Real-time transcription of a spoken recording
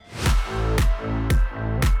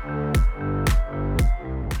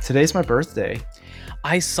Today's my birthday.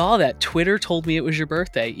 I saw that. Twitter told me it was your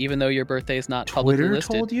birthday, even though your birthday is not publicly Twitter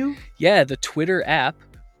listed. told you? Yeah, the Twitter app.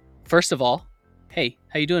 First of all, hey,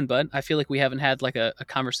 how you doing, bud? I feel like we haven't had like a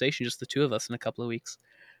conversation, just the two of us, in a couple of weeks.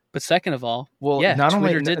 But second of all, Well, yeah, not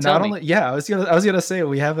Twitter only, did not tell only, me. yeah, I was gonna say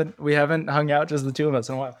we haven't hung out just the two of us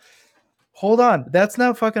in a while. Hold on, that's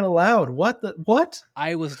not fucking allowed. What?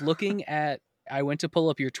 I went to pull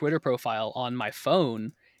up your Twitter profile on my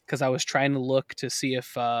phone because I was trying to look to see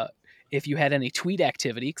if you had any tweet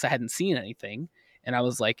activity because I hadn't seen anything, and I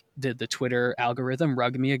was like, did the Twitter algorithm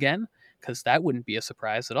rug me again? Because that wouldn't be a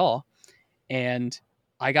surprise at all. And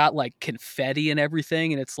I got like confetti and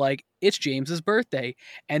everything, and it's like, it's James's birthday,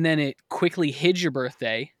 and then it quickly hid your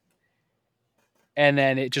birthday, and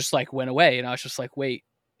then it just like went away, and I was just like, wait,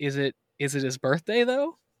 is it his birthday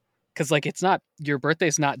though? Because like it's not, your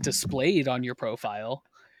birthday's not displayed on your profile,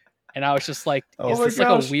 and I was just like, Oh is my this like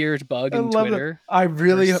a gosh, weird bug I in love it. Twitter I or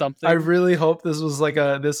really, I something? really hope this was like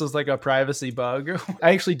a privacy bug.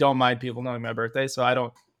 I actually don't mind people knowing my birthday, so I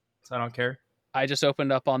don't care. I just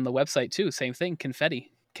opened up on the website too, same thing,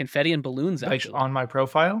 confetti and balloons Like actually. on my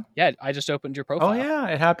profile. Yeah, I just opened your Oh profile. yeah,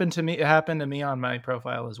 it happened to me. It happened to me on my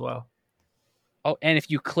profile as well. Oh, and if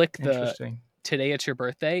you click the Interesting. today it's your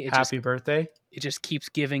birthday, Happy birthday. it just keeps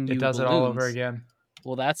giving you It does balloons. it all over again.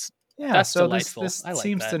 Well, that's Yeah, so delightful. this I like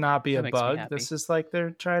seems that. to not be That a makes me bug. happy. This is like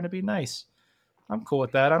they're trying to be nice. I'm cool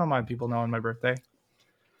with that. I don't mind people knowing my birthday.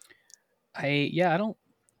 I don't.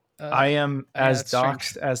 I am as it's strange.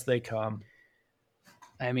 doxxed as they come.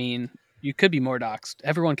 I mean, you could be more doxxed.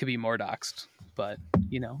 Everyone could be more doxxed, but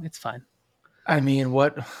it's fine. I mean,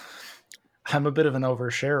 what? I'm a bit of an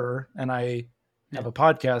oversharer, and I have a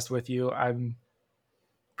podcast with you. I'm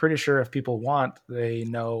pretty sure if people want, they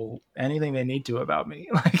know anything they need to about me.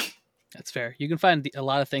 Like, That's fair. You can find a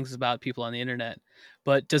lot of things about people on the internet,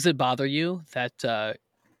 but does it bother you that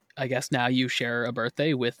I guess now you share a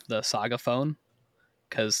birthday with the Saga phone?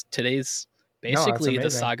 Because today's no, that's basically the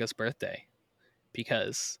amazing. Saga's birthday.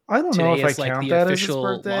 Because I don't know today if I is like count the that as its official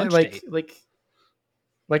birthday. launch date.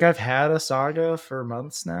 Like I've had a Saga for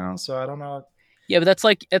months now, so I don't know. Yeah, but it's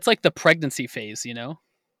like the pregnancy phase,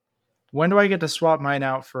 When do I get to swap mine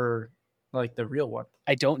out for like the real one?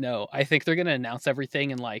 I don't know. I think they're going to announce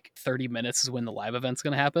everything in like 30 minutes is when the live event's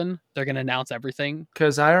going to happen. They're going to announce everything.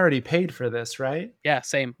 Because I already paid for this, right? Yeah,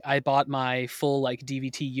 same. I bought my full like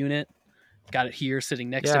DVT unit. Got it here sitting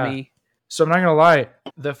next to me. So I'm not gonna lie,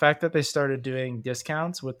 the fact that they started doing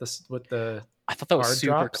discounts with the I thought that was card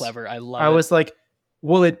super drops, clever. I was like,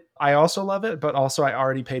 well, I also love it, but also I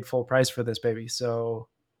already paid full price for this baby, so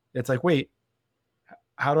it's like, wait,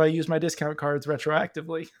 how do I use my discount cards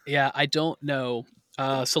retroactively? Yeah, I don't know.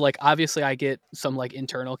 So like obviously I get some like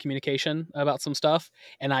internal communication about some stuff,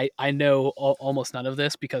 and I know almost none of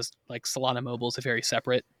this because like Solana Mobile is a very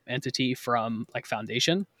separate entity from like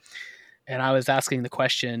Foundation. And I was asking the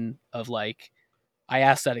question of like, I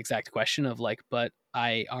asked that exact question of like, but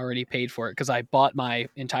I already paid for it because I bought my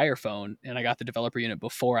entire phone and I got the developer unit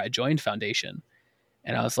before I joined Foundation.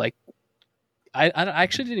 And I was like, I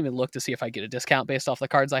actually didn't even look to see if I get a discount based off the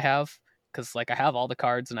cards I have, because like I have all the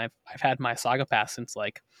cards and I've had my Saga Pass since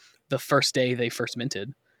like the first day they first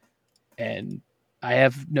minted, and I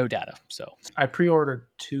have no data. So I pre-ordered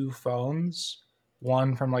 2 phones,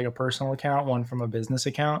 one from like a personal account, one from a business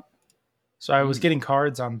account. So I was getting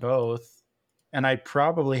cards on both, and I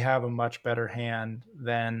probably have a much better hand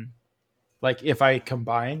than, like, if I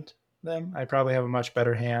combined them, I probably have a much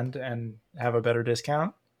better hand and have a better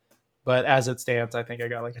discount. But as it stands, I think I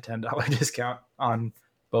got like a $10 discount on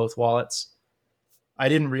both wallets. I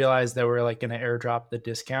didn't realize they were like going to airdrop the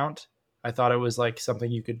discount. I thought it was like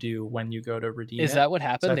something you could do when you go to redeem it. Is that what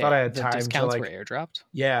happened? So I thought I had the time discounts to like were airdropped.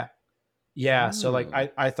 Yeah. So like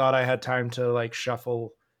I thought I had time to like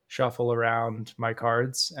shuffle around my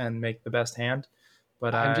cards and make the best hand,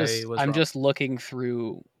 but I'm wrong. just looking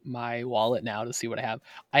through my wallet now to see what I have.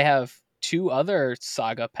 I have 2 other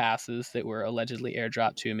Saga passes that were allegedly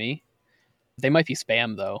airdropped to me. They might be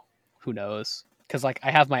spam though. Who knows? Because like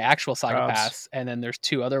I have my actual Saga pass, and then there's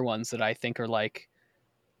 2 other ones that I think are like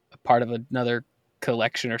a part of another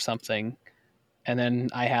collection or something. And then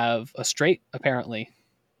I have a straight apparently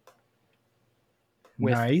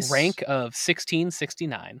with rank of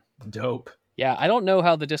 1669. Dope. Yeah, I don't know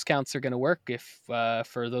how the discounts are going to work if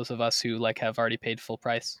for those of us who like have already paid full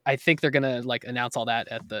price. I think they're going to like announce all that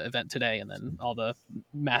at the event today, and then all the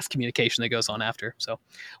mass communication that goes on after. So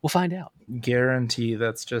we'll find out. Guarantee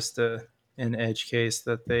that's just an edge case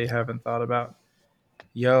that they haven't thought about.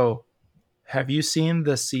 Yo, have you seen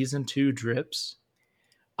the season 2 drips?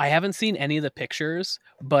 I haven't seen any of the pictures,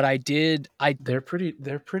 but I did. They're pretty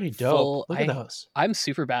dope. Look at those. I'm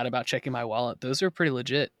super bad about checking my wallet. Those are pretty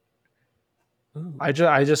legit. Ooh. I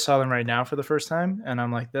just saw them right now for the first time, and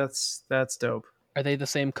I'm like, that's dope. Are they the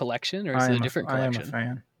same collection, or is it a different collection? I am a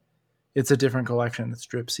fan. It's a different collection. It's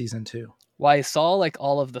Drip Season 2. Well, I saw like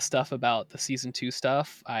all of the stuff about the Season 2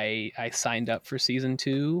 stuff. I signed up for Season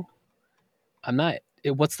 2. I'm not.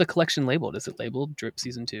 What's the collection labeled? Is it labeled Drip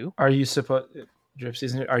Season 2? Are you supposed Drip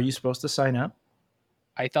Season 2? Are you supposed to sign up?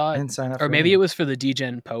 I thought, I didn't sign up. Or maybe it was for the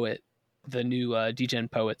Degen Poet, the new Degen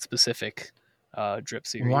Poet specific drip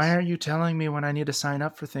series. Why are you telling me when I need to sign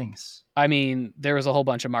up for things? I mean, there was a whole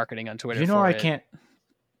bunch of marketing on Twitter. You know, I can't.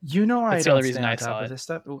 You know, That's I don't the only reason stay on I top saw of it. this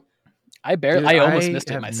stuff. I almost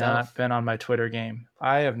missed it I myself. have not been on my Twitter game.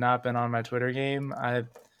 I have not been on my Twitter game. I've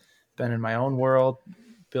been in my own world,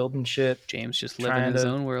 building shit. James just living in his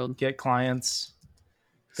own world. Get clients.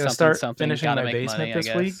 Gonna start finishing my basement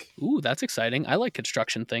this week. Ooh, that's exciting. I like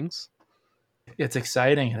construction things. It's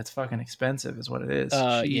exciting and it's fucking expensive, is what it is.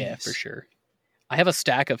 Yeah, for sure. I have a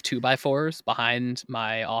stack of 2x4s behind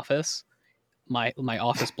my office, my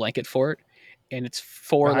office blanket fort, and it's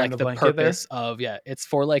for behind like the purpose of it's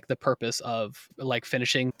for like the purpose of like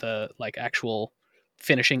finishing the like actual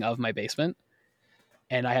finishing of my basement.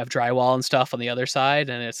 And I have drywall and stuff on the other side,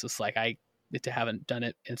 and it's just like I haven't done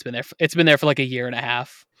it. It's been there for like a year and a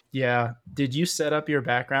half. Yeah. Did you set up your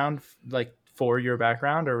background like for your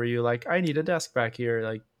background, or were you like, I need a desk back here?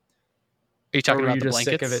 Like, are you talking about the blankets?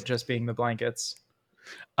 Sick of it just being the blankets?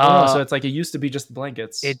 No, so it's like it used to be just the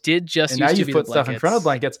blankets. It did just. And used now to you be put the stuff in front of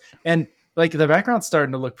blankets, and like the background's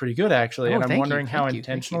starting to look pretty good actually. And I'm wondering how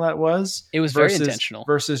intentional that was. It was very intentional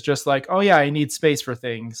versus just like, oh yeah, I need space for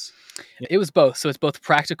things. It was both. So it's both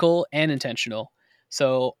practical and intentional.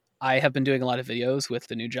 So I have been doing a lot of videos with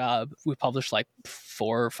the new job. We published like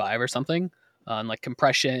 4 or 5 or something on like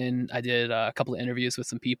compression. I did a couple of interviews with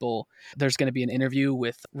some people. There's going to be an interview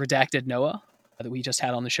with Redacted Noah that we just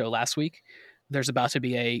had on the show last week. There's about to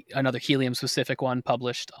be another helium specific one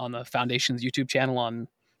published on the Foundation's YouTube channel on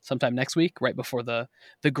sometime next week, right before the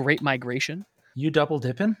Great Migration. You double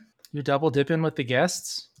dipping? You double dipping with the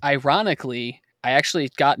guests? Ironically, I actually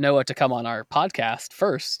got Noah to come on our podcast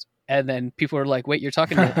first. And then people were like, wait, you're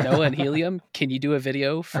talking to Noah and Helium? Can you do a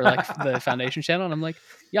video for like the Foundation channel? And I'm like,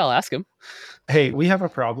 yeah, I'll ask him. Hey, we have a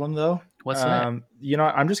problem though. What's that? You know,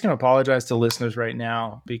 I'm just going to apologize to listeners right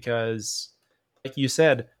now because like you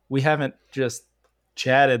said, we haven't just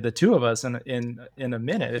chatted the two of us in a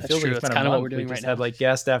minute. It feels like it's been kind of what we're doing right now. Had like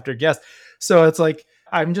guest after guest. So it's like,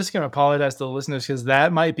 I'm just going to apologize to the listeners because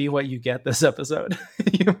that might be what you get this episode.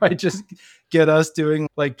 You might just get us doing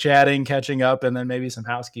like chatting, catching up, and then maybe some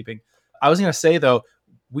housekeeping. I was going to say though,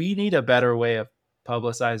 we need a better way of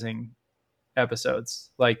publicizing episodes.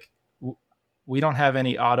 Like we don't have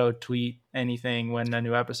any auto tweet anything when a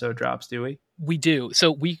new episode drops, do we? We do.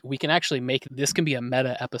 So we can actually make this can be a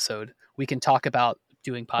meta episode. We can talk about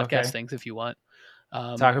doing podcast things if you want.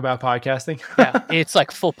 Talk about podcasting. Yeah, it's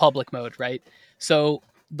like full public mode, right? So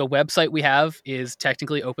the website we have is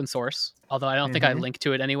technically open source, although I don't think I link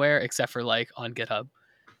to it anywhere except for like on GitHub,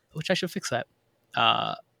 which I should fix that.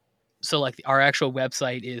 So like our actual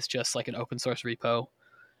website is just like an open source repo,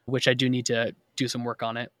 which I do need to do some work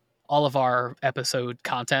on it. All of our episode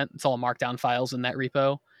content, it's all markdown files in that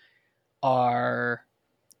repo, are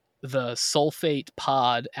the Sulfate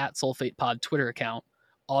Pod @SulfatePod Twitter account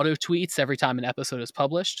auto tweets every time an episode is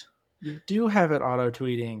published. You do have it auto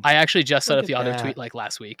tweeting. I actually just set up the auto tweet like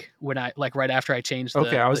last week when I like right after I changed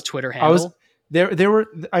the Twitter handle.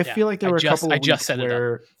 I feel like there were a couple of weeks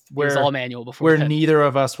where it was all manual before where neither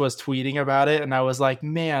of us was tweeting about it, and I was like,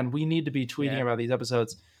 man, we need to be tweeting about these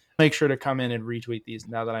episodes. Make sure to come in and retweet these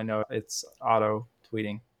now that I know it's auto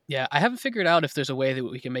tweeting. Yeah, I haven't figured out if there's a way that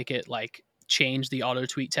we can make it like change the auto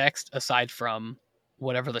tweet text aside from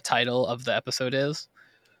whatever the title of the episode is.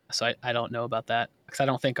 So I don't know about that because I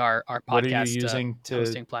don't think our podcast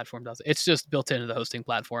hosting platform does it. It's just built into the hosting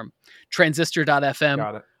platform.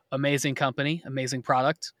 Transistor.fm, amazing company, amazing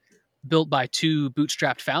product, built by 2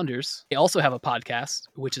 bootstrapped founders. They also have a podcast,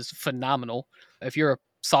 which is phenomenal. If you're a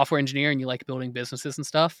software engineer and you like building businesses and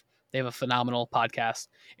stuff, they have a phenomenal podcast.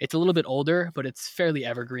 It's a little bit older, but it's fairly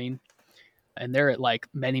evergreen. And they're at like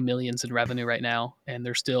many millions in revenue right now. And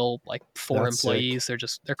they're still like 4 employees. Sick.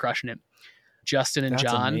 They're crushing it. Justin and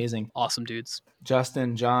John, amazing. Awesome dudes.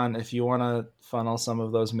 Justin, John, if you want to funnel some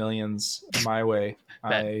of those millions my way,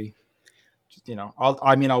 I'll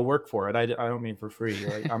work for it. I don't mean for free.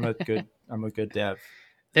 Like, I'm a good dev.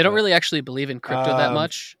 They don't really actually believe in crypto that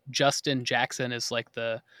much. Justin Jackson is like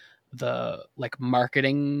the like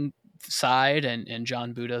marketing side, and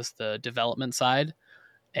John Buda's the development side.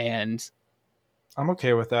 And I'm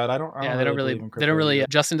okay with that. I yeah, don't really believe in crypto either.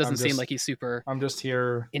 Justin doesn't I'm seem like just he's super I'm just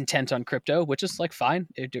here. intent on crypto, which is like fine.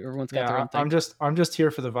 Everyone's got their Yeah, own thing. I'm just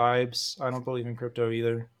here for the vibes. I don't believe in crypto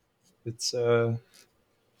either. It's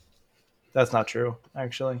that's not true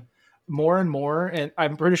actually. More and more, and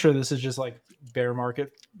I'm pretty sure this is just like bear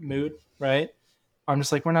market mood, right? I'm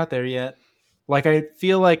just like we're not there yet. Like I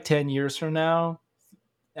feel like 10 years from now,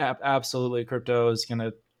 absolutely crypto is going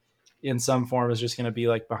to in some form is just going to be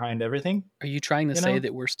like behind everything, Are you trying to you say know?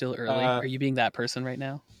 that we're still early? Uh Are you being that person right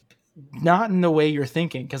now? not in the way you're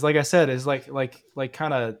thinking because like I said is like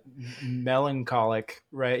kind of melancholic,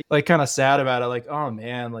 right? Like kind of sad about it, like oh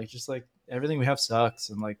man, like just like everything we have sucks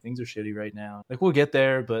and like things are shitty right now, like we'll get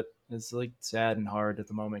there but it's like sad and hard at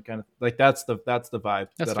the moment, kind of like that's the vibe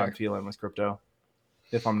That's that I'm fair. feeling with crypto.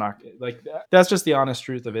 If I'm not like that's just the honest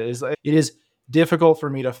truth of it, is like it is difficult for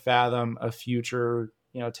me to fathom a future,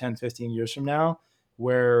 10-15 years from now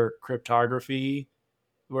where cryptography,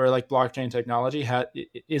 where like blockchain technology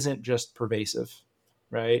isn't just pervasive,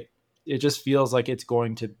 right? It just feels like it's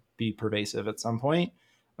going to be pervasive at some point.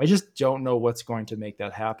 I just don't know what's going to make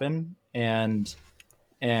that happen, and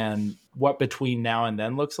what between now and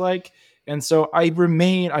then looks like. And so I've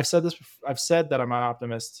said that I'm an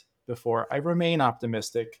optimist before. I remain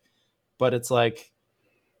optimistic, but it's like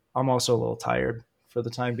I'm also a little tired for the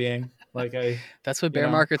time being. Like That's what you bear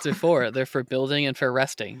know, markets are for. They're for building and for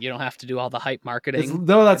resting. You don't have to do all the hype it's marketing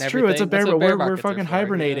no, and that's true. It's a everything. That's bear. what bear We're markets are fucking for, you know?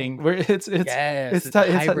 hibernating. Yes, it's It's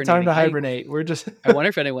time hibernating. to hibernate. We're just I wonder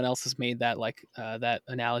if anyone else has made that like that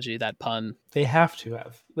analogy, that pun. they have to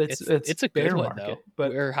have. It's It's a good bear one though. market,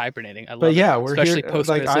 but We're hibernating. I but love it, yeah, we're especially here. post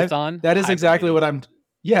Like Grizzlython. that is exactly Hibernating. what I'm.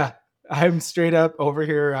 Yeah, I'm straight up over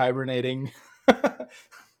here hibernating.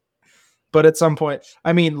 But at some point,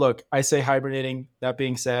 I mean, look, I say hibernating. That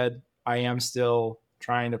being said, I am still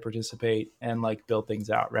trying to participate and like build things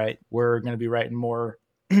out, right? We're going to be writing more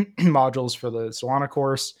modules for the Solana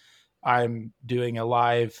course. I'm doing a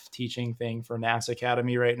live teaching thing for NAS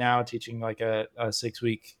Academy right now, teaching like a 6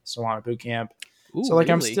 week Solana boot camp. Ooh, So like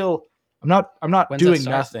really? I'm not When's that doing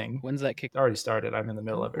start? nothing. When's that kick? It's already started. I'm in the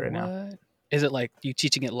middle Ooh, of it right now. what? Is it like you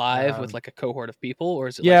teaching it live with Um, like a cohort of people, or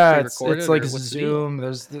is it like yeah, it's pre-recorded, like or what's the deal? Zoom.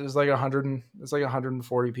 There's like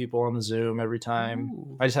 140 people on the Zoom every time.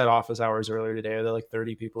 Ooh, I just had office hours earlier today. There are like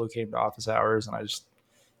 30 people who came to office hours, and I just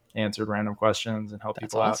answered random questions and helped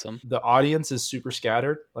that's people out. awesome. The audience is super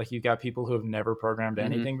scattered. Like you've got people who have never programmed Hmm.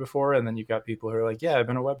 anything before, and then you've got people who are like, yeah, I've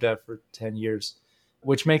been a web dev for 10 years,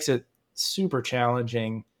 which makes it super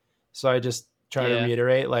challenging. So I just try to Yeah,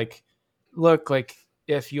 reiterate, like, look, like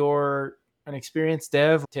if you're an experienced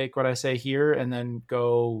dev, take what I say here and then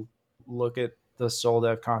go look at the soul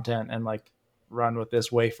dev content and like run with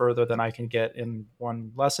this way further than I can get in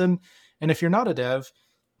one lesson. And if you're not a dev,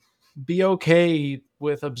 be okay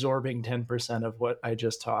with absorbing 10% of what I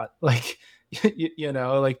just taught. Like,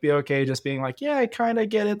 like be okay just being like, yeah, I kind of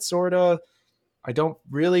get it, sort of. I don't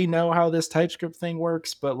really know how this TypeScript thing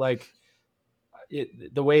works, but like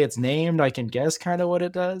the way it's named, I can guess kind of what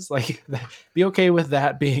it does. Like, be okay with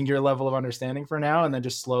that being your level of understanding for now, and then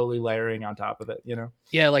just slowly layering on top of it.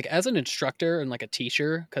 yeah. Like as an instructor and like a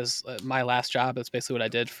teacher, because my last job, that's basically what I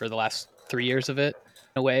did for the last 3 years of it.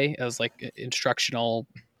 In a way, as like instructional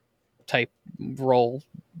type role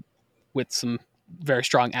with some very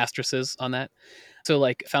strong asterisks on that. So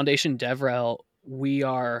like Foundation DevRel, we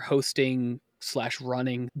are hosting slash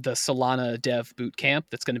running the Solana Dev Boot Camp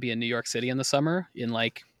that's going to be in New York City in the summer in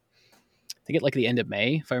like I think at like the end of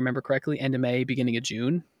May, if I remember correctly, end of May, beginning of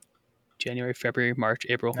June, January, February, March,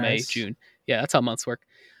 April, May, Nice. June. Yeah, that's how months work.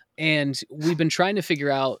 And we've been trying to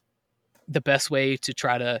figure out the best way to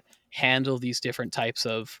try to handle these different types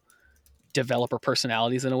of developer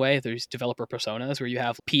personalities in a way. There's developer personas where you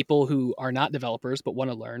have people who are not developers but want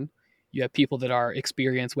to learn. You have people that are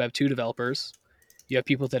experienced Web 2 developers. You have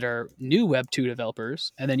people that are new Web 2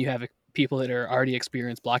 developers. And then you have people that are already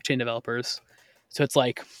experienced blockchain developers. So it's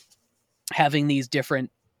like having these different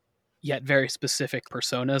yet very specific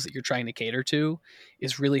personas that you're trying to cater to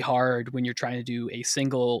is really hard when you're trying to do a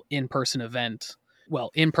single in-person event, well,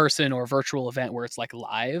 in-person or virtual event where it's like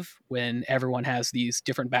live, when everyone has these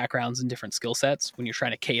different backgrounds and different skill sets. When you're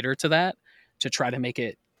trying to cater to that to try to make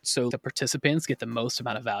it so the participants get the most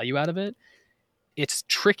amount of value out of it, it's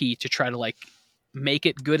tricky to try to like make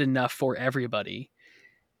it good enough for everybody.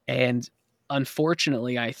 And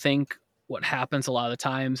unfortunately, I think what happens a lot of the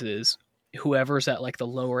times is whoever's at like the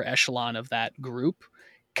lower echelon of that group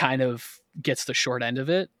kind of gets the short end of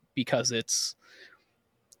it, because it's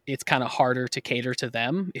kind of harder to cater to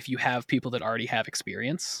them if you have people that already have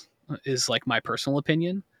experience, is like my personal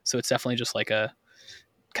opinion. So it's definitely just like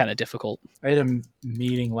kind of difficult. I had a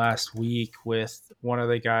meeting last week with one of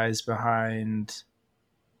the guys behind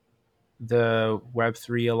the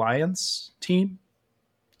Web3 Alliance team.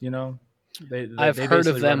 You know, I've they heard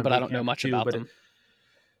of basically run them, a but I boot don't know camp much too. about But them.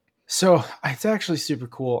 so it's actually super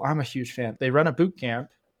cool. I'm a huge fan. They run a boot camp,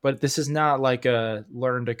 but this is not like a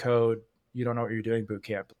learn to code, you don't know what you're doing boot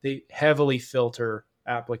camp. They heavily filter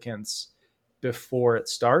applicants before it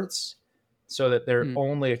starts so that they're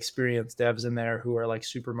only experienced devs in there who are like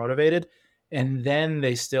super motivated. And then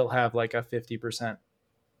they still have like a 50%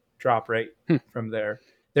 drop rate from there.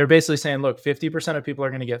 They're basically saying, look, 50% of people are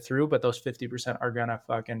going to get through, but those 50% are going to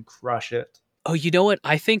fucking crush it. Oh, you know what?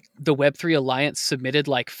 I think the Web3 Alliance submitted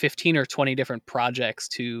like 15 or 20 different projects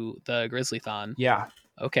to the Grizzlython. Yeah.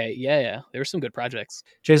 Okay. Yeah. There were some good projects.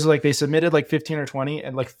 Chase, like they submitted like 15 or 20,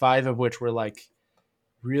 and like 5 of which were like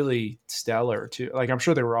really stellar too. Like I'm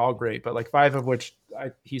sure they were all great, but like 5 of which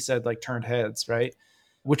he said like turned heads, right?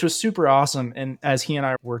 Which was super awesome. And as he and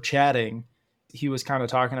I were chatting, he was kind of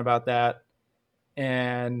talking about that,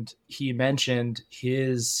 and he mentioned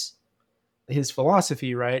his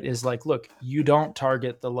philosophy, right, is like, look, you don't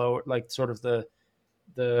target the lower, like sort of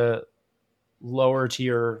the lower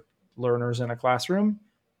tier learners in a classroom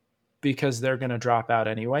because they're going to drop out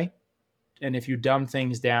anyway. And if you dumb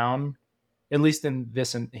things down, at least in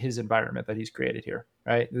his environment that he's created here,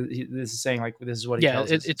 right? This is saying like, this is what he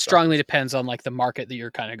tells us. It strongly depends on like the market that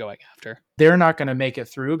you're kind of going after. They're not going to make it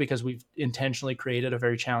through because we've intentionally created a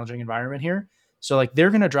very challenging environment here. So like they're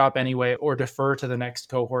going to drop anyway or defer to the next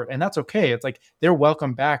cohort. And that's okay. It's like they're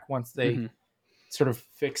welcome back once they sort of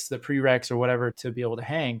fix the prereqs or whatever to be able to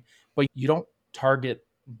hang. But you don't target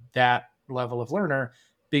that level of learner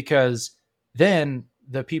because then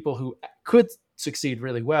the people who could succeed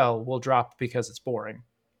really well will drop because it's boring.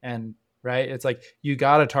 And right, it's like you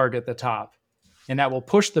got to target the top, and that will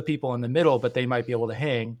push the people in the middle, but they might be able to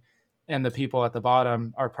hang, and the people at the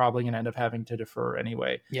bottom are probably going to end up having to defer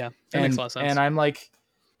anyway. Yeah, that makes a lot of sense. And I'm like,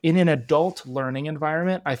 in an adult learning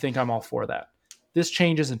environment, I think I'm all for that. This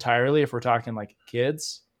changes entirely if we're talking like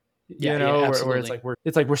kids, you know, where it's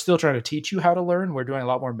like we're still trying to teach you how to learn. We're doing a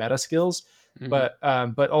lot more meta skills, but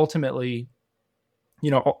ultimately, you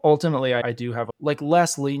know, I do have like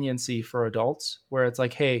less leniency for adults where it's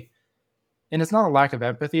like, hey, and it's not a lack of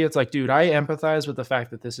empathy. It's like, dude, I empathize with the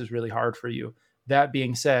fact that this is really hard for you. That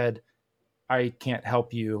being said, I can't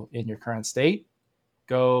help you in your current state.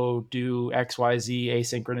 Go do XYZ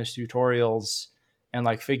asynchronous tutorials and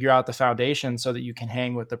like figure out the foundation so that you can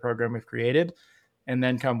hang with the program we've created and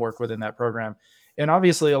then come work within that program. And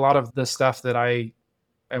obviously a lot of the stuff that I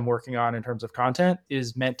am working on in terms of content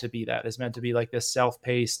is meant to be like this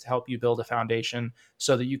self-paced, help you build a foundation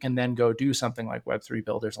so that you can then go do something like Web3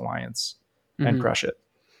 Builders Alliance and crush it.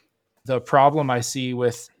 The problem I see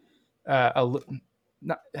with I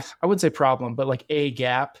wouldn't say problem, but like a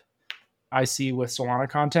gap I see with Solana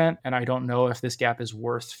content, and I don't know if this gap is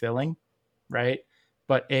worth filling, right?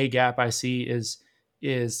 But a gap I see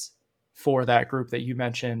is for that group that you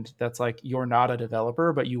mentioned that's like, you're not a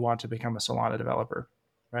developer, but you want to become a Solana developer,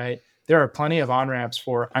 right? There are plenty of on-ramps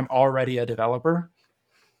for I'm already a developer.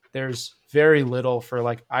 There's very little for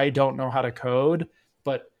like, I don't know how to code,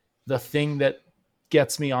 but the thing that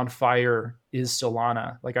gets me on fire is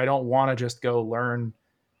Solana. Like, I don't want to just go learn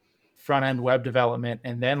front end web development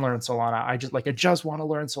and then learn Solana. I just want to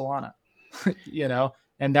learn Solana, you know,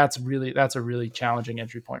 and that's a really challenging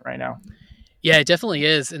entry point right now. Yeah, it definitely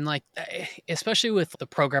is. And like, especially with the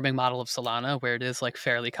programming model of Solana, where it is like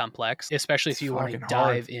fairly complex, especially if you want to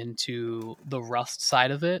dive into the Rust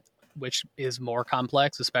side of it, which is more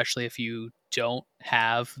complex, especially if you don't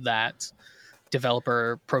have that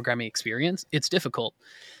developer programming experience, it's difficult.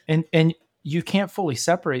 And you can't fully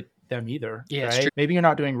separate them either, right? Maybe you're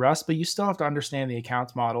not doing Rust, but you still have to understand the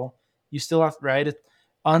accounts model. You still have, right?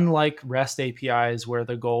 Unlike REST APIs, where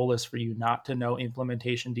the goal is for you not to know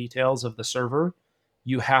implementation details of the server,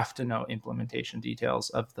 you have to know implementation details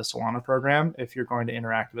of the Solana program if you're going to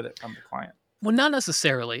interact with it from the client. Well, not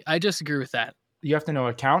necessarily. I disagree with that. You have to know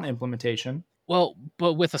account implementation. Well,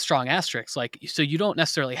 but with a strong asterisk, like, so you don't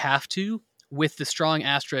necessarily have to, with the strong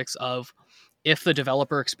asterisks of if the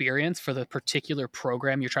developer experience for the particular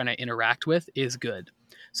program you're trying to interact with is good.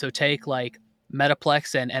 So take like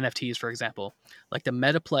Metaplex and NFTs, for example, like the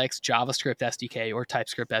Metaplex JavaScript SDK or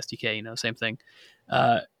TypeScript SDK, you know, same thing.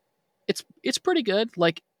 It's pretty good.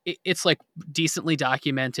 Like it's like decently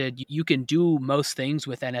documented. You can do most things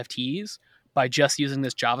with NFTs by just using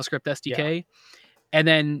this JavaScript SDK. Yeah. And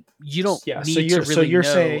then you don't need to really so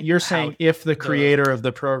you're saying if the creator of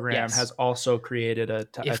the program has also created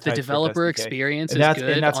if the developer SDK, experience is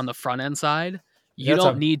good on the front end side, you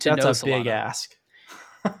don't need to know Solana. That's a big ask.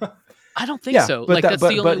 I don't think Yeah, so. but Like that that's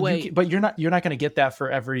the only but way. you're not going to get that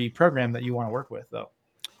for every program that you want to work with though.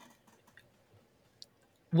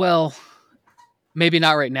 Well, maybe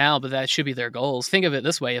not right now, but that should be their goals. Think of it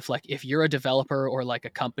this way: if you're a developer or like a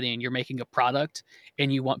company and you're making a product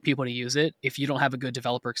and you want people to use it, if you don't have a good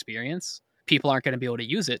developer experience, people aren't going to be able to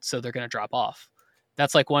use it, so they're going to drop off.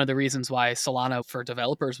 That's like one of the reasons why Solana for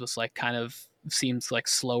developers was like kind of seems like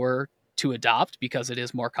slower to adopt because it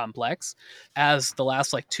is more complex. As the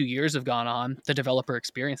last like 2 years have gone on, the developer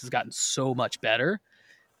experience has gotten so much better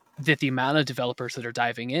that the amount of developers that are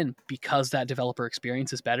diving in because that developer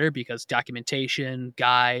experience is better, because documentation,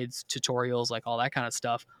 guides, tutorials, like all that kind of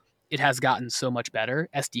stuff, it has gotten so much better.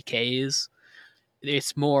 SDKs,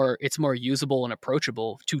 it's more usable and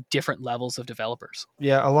approachable to different levels of developers.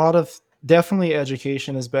 Yeah, a lot of definitely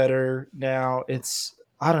education is better now. It's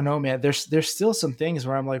I don't know, man. There's still some things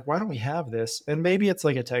where I'm like, why don't we have this? And maybe it's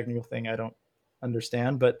like a technical thing I don't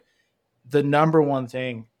understand, but the number one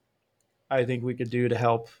thing I think we could do to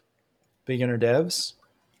help beginner devs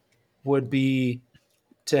would be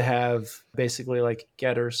to have basically like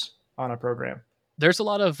getters on a program. There's a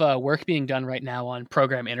lot of work being done right now on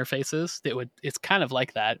program interfaces it's kind of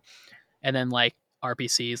like that, and then like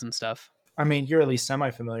RPCs and stuff. I mean, you're at least semi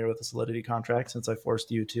familiar with the Solidity contract since I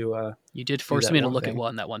forced you to You did do force that me to one look at thing.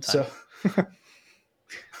 one that one time. So,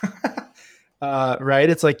 right,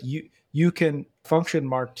 it's like you can function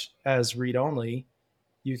marked as read only.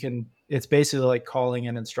 You can it's basically like calling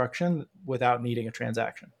an instruction without needing a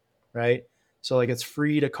transaction, right? So like it's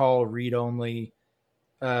free to call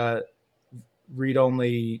uh, read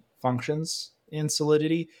only functions in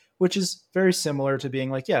Solidity, which is very similar to being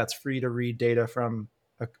like, yeah, it's free to read data from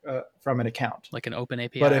an account. Like an open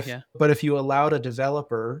API, But if yeah. but if you allowed a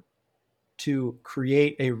developer to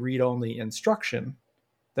create a read only instruction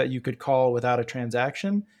that you could call without a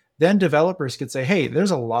transaction, then developers could say, hey,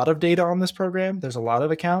 there's a lot of data on this program, there's a lot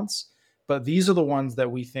of accounts, but these are the ones that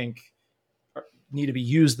we think need to be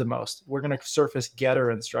used the most. We're going to surface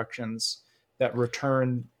getter instructions that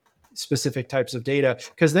return specific types of data.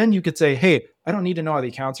 Because then you could say, hey, I don't need to know how the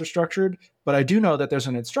accounts are structured, but I do know that there's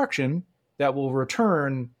an instruction that will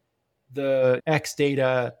return the X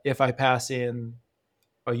data if I pass in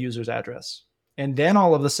a user's address. And then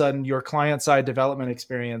all of a sudden, your client side development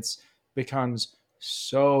experience becomes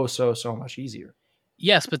so much easier.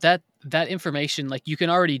 Yes, but that information, like you can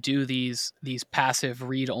already do these passive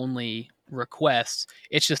read only requests.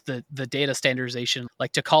 It's just the data standardization,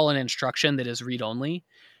 like to call an instruction that is read only,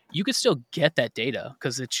 you could still get that data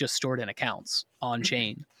because it's just stored in accounts on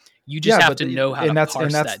chain. You just Yeah, have but to know how to and parse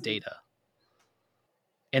that's that data.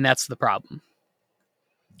 And that's the problem.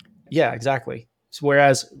 yeah, exactly. So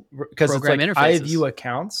whereas because it's Program like I view interfaces.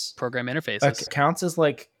 accounts Program interfaces. accounts is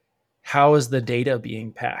like how is the data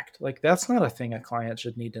being packed? Like that's not a thing a client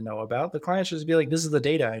should need to know about. The client should just be like, this is the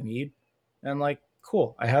data I need, and like,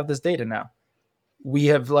 cool, I have this data now. We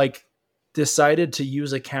have like decided to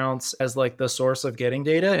use accounts as like the source of getting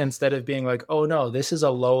data instead of being like, oh no, this is a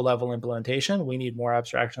low level implementation. We need more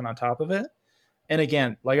abstraction on top of it. And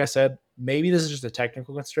again, like I said, maybe this is just a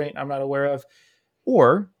technical constraint I'm not aware of,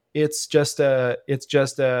 or it's just a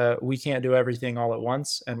we can't do everything all at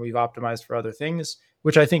once and we've optimized for other things,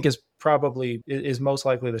 which I think is probably is most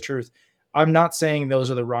likely the truth. I'm not saying those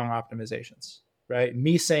are the wrong optimizations, right?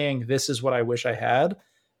 Me saying this is what I wish I had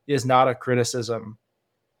is not a criticism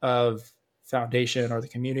of foundation or the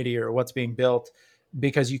community or what's being built,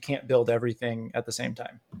 because you can't build everything at the same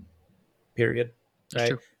time, period. That's Right,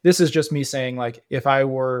 true. this is just me saying like if I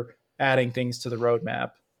were adding things to the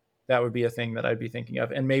roadmap, that would be a thing that I'd be thinking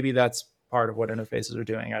of, and maybe that's part of what interfaces are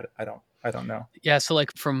doing. I don't know. Yeah, so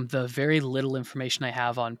like from the very little information I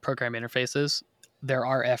have on program interfaces, there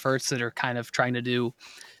are efforts that are kind of trying to do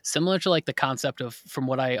similar to like the concept of, from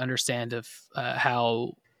what I understand of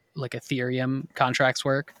how like Ethereum contracts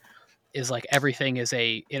work, is like everything is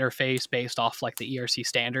a interface based off like the ERC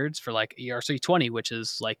standards for like ERC20, which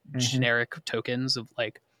is like Mm-hmm. generic tokens of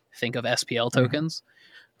like, think of SPL Mm-hmm. tokens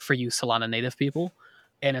for you Solana native people.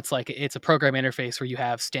 And it's like it's a program interface where you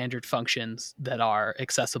have standard functions that are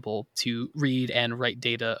accessible to read and write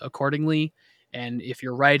data accordingly. And if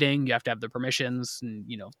you're writing, you have to have the permissions and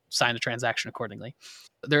sign a transaction accordingly.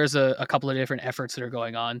 There's a couple of different efforts that are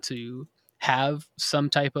going on to have some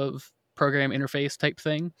type of program interface type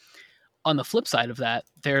thing. On the flip side of that,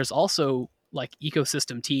 there's also like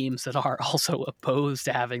ecosystem teams that are also opposed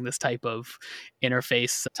to having this type of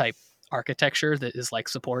interface type architecture that is like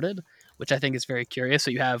supported, which I think is very curious.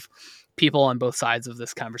 So you have people on both sides of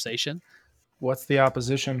this conversation. What's the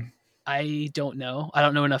opposition? I don't know. I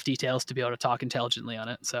don't know enough details to be able to talk intelligently on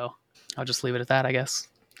it. So I'll just leave it at that, I guess.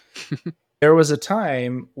 There was a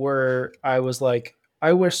time where I was like,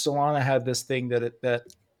 I wish Solana had this thing that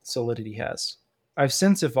Solidity has. I've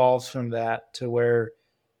since evolved from that to where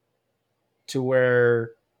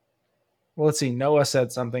well, let's see, Noah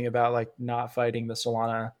said something about like not fighting the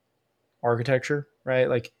Solana architecture, right?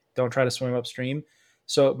 Like don't try to swim upstream.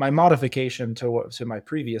 So my modification to my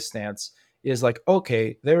previous stance is like,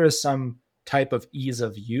 okay, there is some type of ease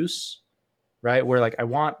of use, right? Where like I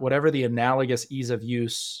want whatever the analogous ease of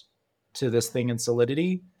use to this thing in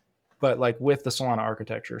Solidity, but like with the Solana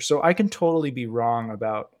architecture. So I can totally be wrong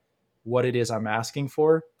about what it is I'm asking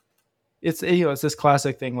for. It's this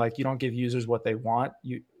classic thing, like you don't give users what they want,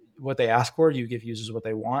 you what they ask for, you give users what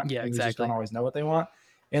they want, Yeah, and users don't exactly. always know what they want.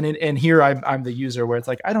 And here I'm the user where it's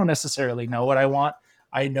like I don't necessarily know what I want.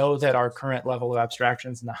 I know that our current level of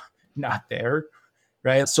abstraction is not there,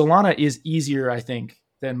 right? Solana is easier, I think,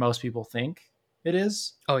 than most people think it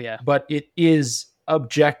is, Oh yeah. but it is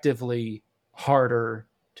objectively harder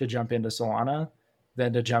to jump into Solana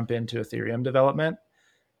than to jump into Ethereum development,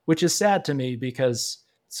 which is sad to me because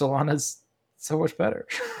Solana's so much better.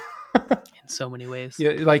 In so many ways.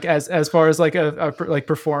 Yeah, like as far as like like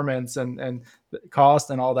performance and cost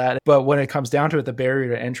and all that. But when it comes down to it, the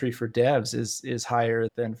barrier to entry for devs is higher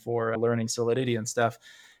than for learning Solidity and stuff,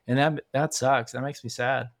 and that sucks. That makes me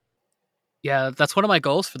sad. Yeah, that's one of my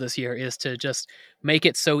goals for this year is to just make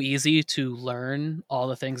it so easy to learn all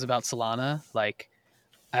the things about Solana. Like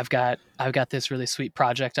I've got this really sweet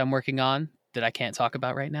project I'm working on that I can't talk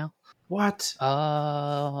about right now. What?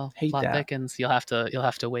 Hate Plot that. thickens. You'll have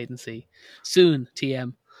to wait and see. Soon,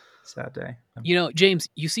 TM. Sad day. James,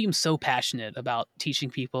 you seem so passionate about teaching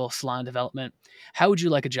people Solana development. How would you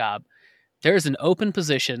like a job? There is an open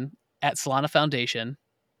position at Solana Foundation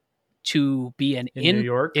to be In New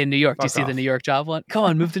York? in New York. Do you Fuck see the New off. York job one? Come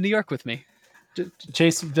on, move to New York with me.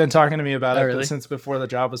 Chase has been talking to me about Oh, it, but really? since before the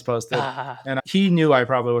job was posted, Ah, and he knew I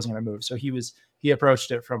probably wasn't going to move, so he approached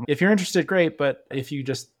it from, if you're interested, great, but if you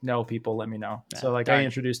just know people, let me know. So like I darn,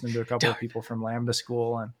 introduced him to a couple darn. of people from Lambda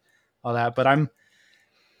School and all that, but I'm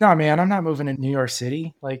no man, I'm not moving to New York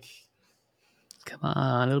City. Like Come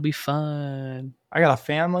on, it'll be fun. I got a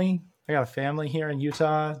family. I got a family here in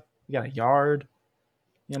Utah. We got a yard.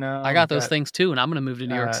 I We've got those got things too, and I'm gonna move to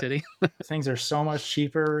New York uh, City. things are so much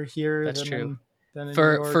cheaper here That's true. than in New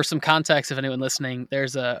For York. some context, if anyone listening,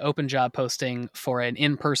 there's a open job posting for an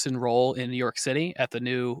in-person role in New York City at the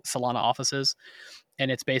new Solana offices, and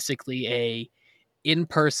it's basically a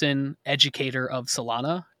in-person educator of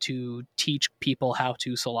Solana to teach people how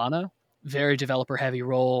to Solana. Very developer heavy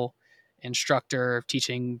role, instructor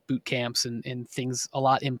teaching boot camps and things a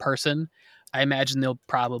lot in person. I imagine there'll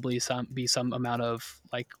probably be some amount of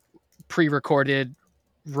like pre-recorded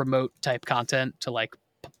remote type content to like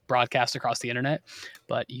broadcast across the internet,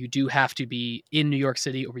 but you do have to be in New York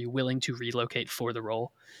City or be willing to relocate for the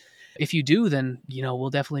role. If you do, then we'll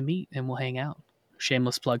definitely meet and we'll hang out.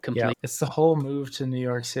 Shameless plug Yeah, complete. it's the whole move to New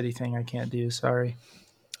York City thing I can't do. Sorry.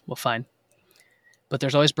 Well, fine. But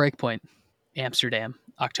there's always Breakpoint, Amsterdam,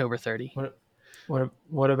 October 30.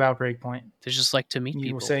 What about Breakpoint? There's just like to meet You were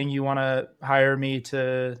people. saying you want to hire me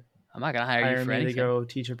to I'm not gonna hire you for to anything. go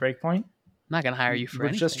teach at Breakpoint? I'm not gonna hire You you for were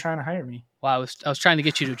anything. just trying to hire me. Well, I was trying to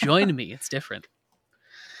get you to join me. It's different.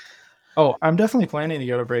 Oh, I'm definitely planning to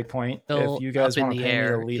go to Breakpoint. Still If you guys up in want to the pay me to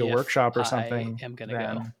air lead a if workshop or I something, am gonna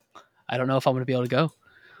then go. I don't know if I'm gonna be able to go,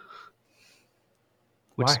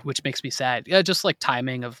 why? which makes me sad. Yeah, just like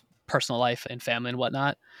timing of personal life and family and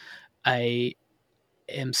whatnot. I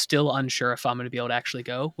am still unsure if I'm going to be able to actually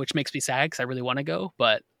go, which makes me sad because I really want to go,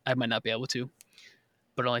 but I might not be able to.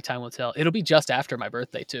 But only time will tell. It'll be just after my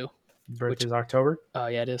birthday too. Which, Birthday's October. yeah,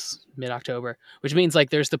 it is mid-October, which means like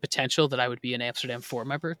there's the potential that I would be in Amsterdam for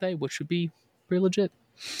my birthday, which would be pretty legit.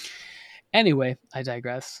 Anyway, I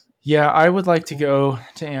digress. Yeah, I would like to go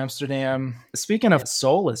to Amsterdam. Speaking of,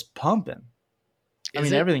 Seoul is pumping. I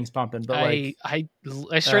mean, It? everything's pumping, but like I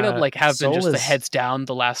straight up like have been Seoul just the is heads down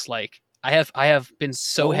the last like I have been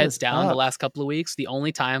so Seoul heads is down the up. last couple of weeks. The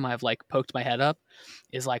only time I've like poked my head up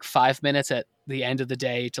is like 5 minutes at the end of the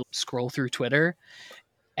day to scroll through Twitter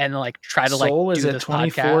and like try to like Seoul is do at this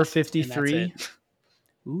podcast. 2453.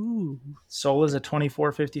 Ooh, Sol is at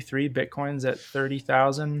 2453. Bitcoin's at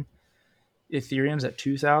 30,000. Ethereum's at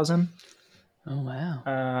 2,000. oh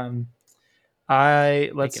wow!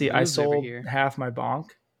 Let's see. Making I moves over sold here. half my bonk.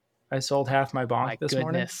 I sold half my bonk My this morning.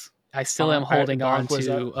 goodness, I still am holding on bonk was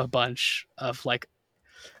to up. a bunch of like.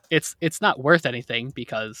 It's not worth anything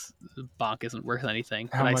because bonk isn't worth anything,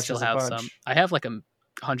 How but I much still is a have some. bunch? I have like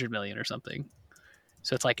 100 million or something.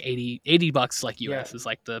 So it's like $80 like Yeah. US is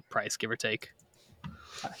like the price, give or take.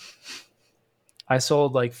 I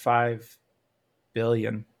sold like 5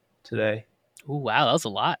 billion today. Ooh, wow, that was a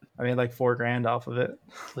lot. I made like $4,000 off of it.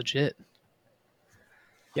 Legit.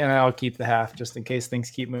 Yeah, and I'll keep the half just in case things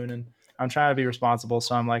keep mooning. I'm trying to be responsible,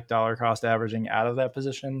 so I'm like dollar cost averaging out of that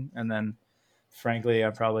position, and then, frankly,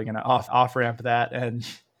 I'm probably gonna off ramp that and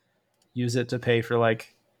use it to pay for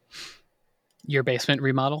like your basement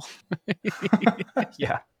remodel.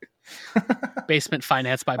 Yeah. Basement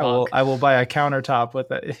financed by Bonk. I will buy a countertop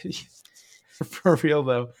with it. For real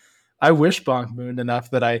though, I wish Bonk mooned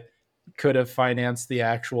enough that I could have financed the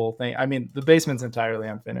actual thing. I mean, the basement's entirely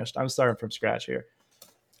unfinished. I'm starting from scratch here.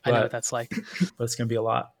 I know what that's like. But it's gonna be a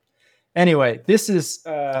lot. Anyway, this is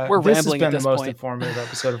We're this has rambling been at the this most point. informative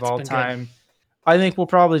episode of all been time. I think we'll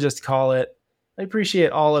probably just call it. I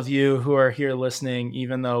appreciate all of you who are here listening,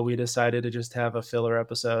 even though we decided to just have a filler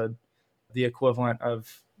episode, the equivalent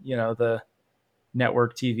of, you know, the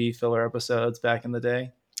network TV filler episodes back in the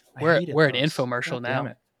day. We're an infomercial God now. damn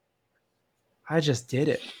it. I just did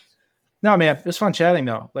it. No, man, it was fun chatting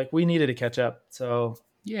though. Like, we needed to catch up. So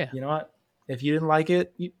Yeah. you know what? If you didn't like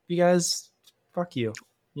it, you guys, fuck you.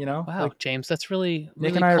 You know? Wow, like, James, that's really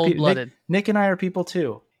Nick and I cold-blooded. are Nick and I are people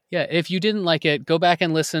too. Yeah, if you didn't like it, go back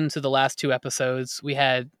and listen to the last 2 episodes. We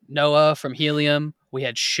had Noah from Helium. We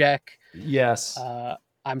had Shek. Yes.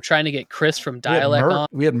 I'm trying to get Chris from Dialect on.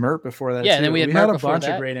 We had Mert before that. Yeah, too. and then we had had Mert a bunch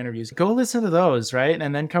of great interviews. Go listen to those, right?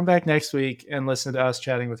 And then come back next week and listen to us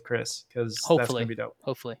chatting with Chris, because that's gonna be dope.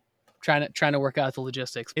 Hopefully. Trying to work out the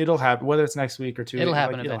logistics. It'll happen, whether it's next week or 2 weeks. It'll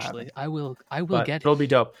happen eventually. I will get it. It'll be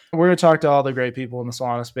dope. We're gonna talk to all the great people in the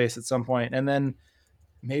Solana space at some point, and then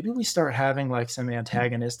maybe we start having like some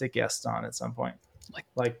antagonistic guests on at some point.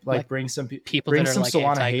 Like bring some people, bring that are some like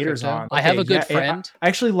Solana haters on. I have a good friend. I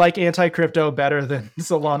actually like anti-crypto better than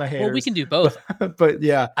Solana haters. Well, we can do both. but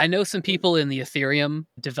yeah, I know some people in the Ethereum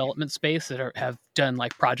development space that have done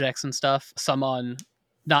like projects and stuff. Some on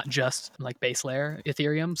not just like base layer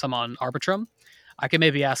Ethereum, some on Arbitrum. I could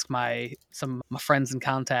maybe ask some of my friends and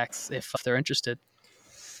contacts if they're interested.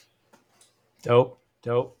 Dope.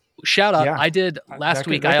 Shout out! Yeah. I did last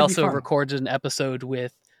week. I also recorded an episode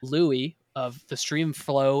with Louie of the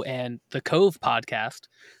Streamflow and the Cove podcast.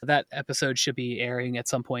 That episode should be airing at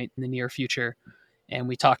some point in the near future. And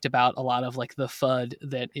we talked about a lot of like the FUD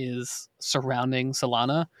that is surrounding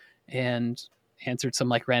Solana and answered some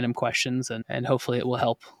like random questions, and hopefully it will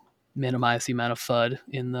help minimize the amount of FUD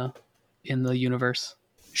in the universe.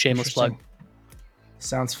 Shameless plug.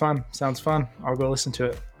 Sounds fun. I'll go listen to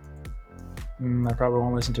it. I probably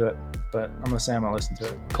won't listen to it, but I'm going to say I'm going to listen to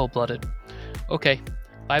it. Cold-blooded. Okay.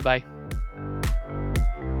 Bye-bye.